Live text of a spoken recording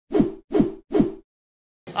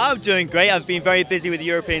I'm doing great. I've been very busy with the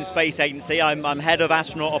European Space Agency. I'm head of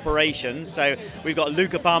astronaut operations, so we've got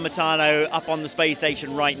Luca Parmitano up on the space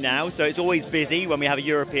station right now, so it's always busy when we have a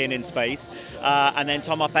European in space. And then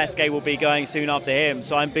Thomas Pesquet will be going soon after him,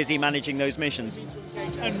 so I'm busy managing those missions.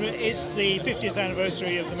 And it's the 50th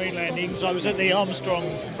anniversary of the moon landings. I was at the Armstrong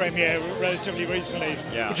premiere relatively recently,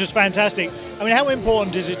 which was fantastic. I mean, how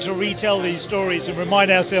important is it to retell these stories and remind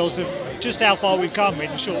ourselves of just how far we've come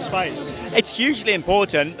in short space? It's hugely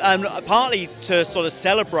important, partly to sort of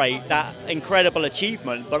celebrate that incredible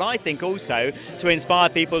achievement, but I think also to inspire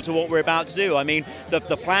people to what we're about to do. I mean, the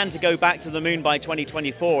plan to go back to the moon by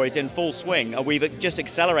 2024 is in full swing. We've just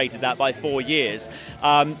accelerated that by 4 years,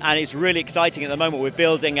 and it's really exciting at the moment. We're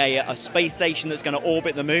building a space station that's going to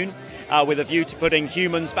orbit the moon with a view to putting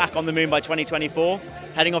humans back on the moon by 2024,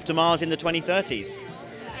 heading off to Mars in the 2030s.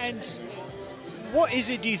 And what is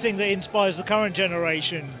it, do you think, that inspires the current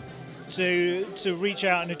generation to reach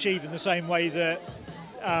out and achieve in the same way that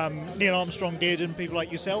Neil Armstrong did and people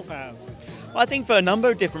like yourself have? Well, I think for a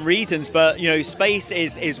number of different reasons, but space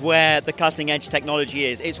is where the cutting edge technology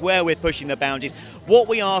is. It's where we're pushing the boundaries. What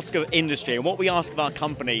we ask of industry and what we ask of our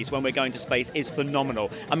companies when we're going to space is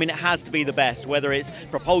phenomenal. I mean, it has to be the best, whether it's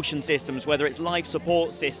propulsion systems, whether it's life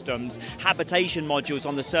support systems, habitation modules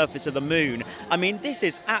on the surface of the moon. I mean, this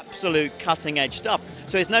is absolute cutting edge stuff.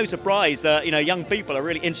 So it's no surprise that young people are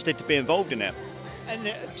really interested to be involved in it.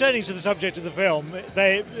 And turning to the subject of the film,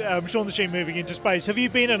 Shaun the Sheep moving into space, have you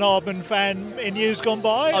been an Aardman fan in years gone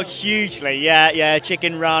by? Oh, hugely, yeah.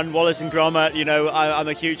 Chicken Run, Wallace and Gromit, I'm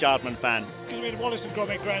a huge Aardman fan. Because Wallace and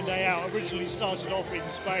Gromit Grand Day Out originally started off in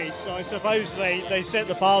space, so I suppose they set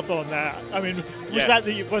the path on that. I mean,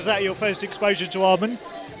 was that your first exposure to Aardman?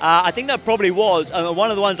 I think that probably was.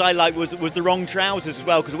 One of the ones I liked was the wrong trousers as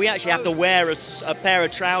well, because we actually have to wear a pair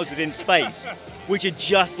of trousers in space, which are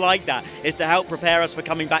just like that. It's to help prepare us for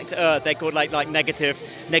coming back to Earth. They're called like negative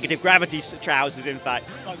gravity trousers, in fact.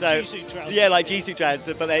 Like G-suit trousers. Yeah, like G-suit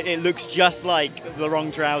trousers, but it looks just like the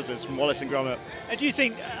wrong trousers from Wallace and Gromit. And do you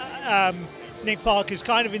think Nick Park is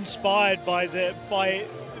kind of inspired by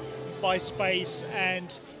space,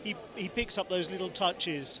 and he picks up those little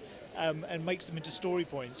touches and makes them into story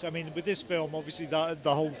points? I mean, with this film, obviously the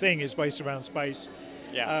whole thing is based around space.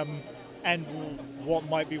 Yeah. And what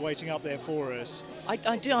might be waiting up there for us.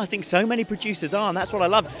 I do. I think so many producers are, and that's what I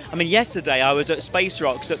love. I mean, yesterday I was at Space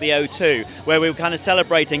Rocks at the O2, where we were kind of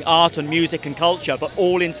celebrating art and music and culture, but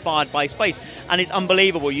all inspired by space. And it's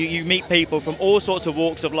unbelievable. You meet people from all sorts of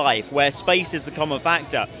walks of life, where space is the common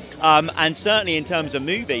factor. And certainly in terms of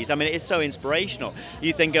movies, I mean, it's so inspirational.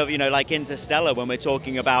 You think of, like Interstellar, when we're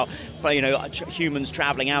talking about, humans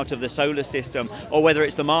traveling out of the solar system, or whether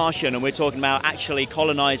it's The Martian and we're talking about actually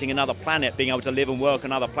colonizing another planet, being able to live and work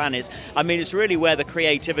on other planets. I mean, it's really where the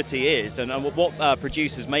creativity is, and what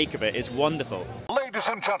producers make of it is wonderful. Ladies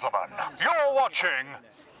and gentlemen, you're watching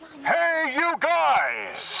Hey You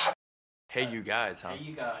Guys! Hey You Guys, huh? Hey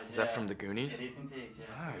You Guys. Is that from the Goonies? It is indeed,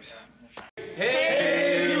 yeah. Nice. Hey!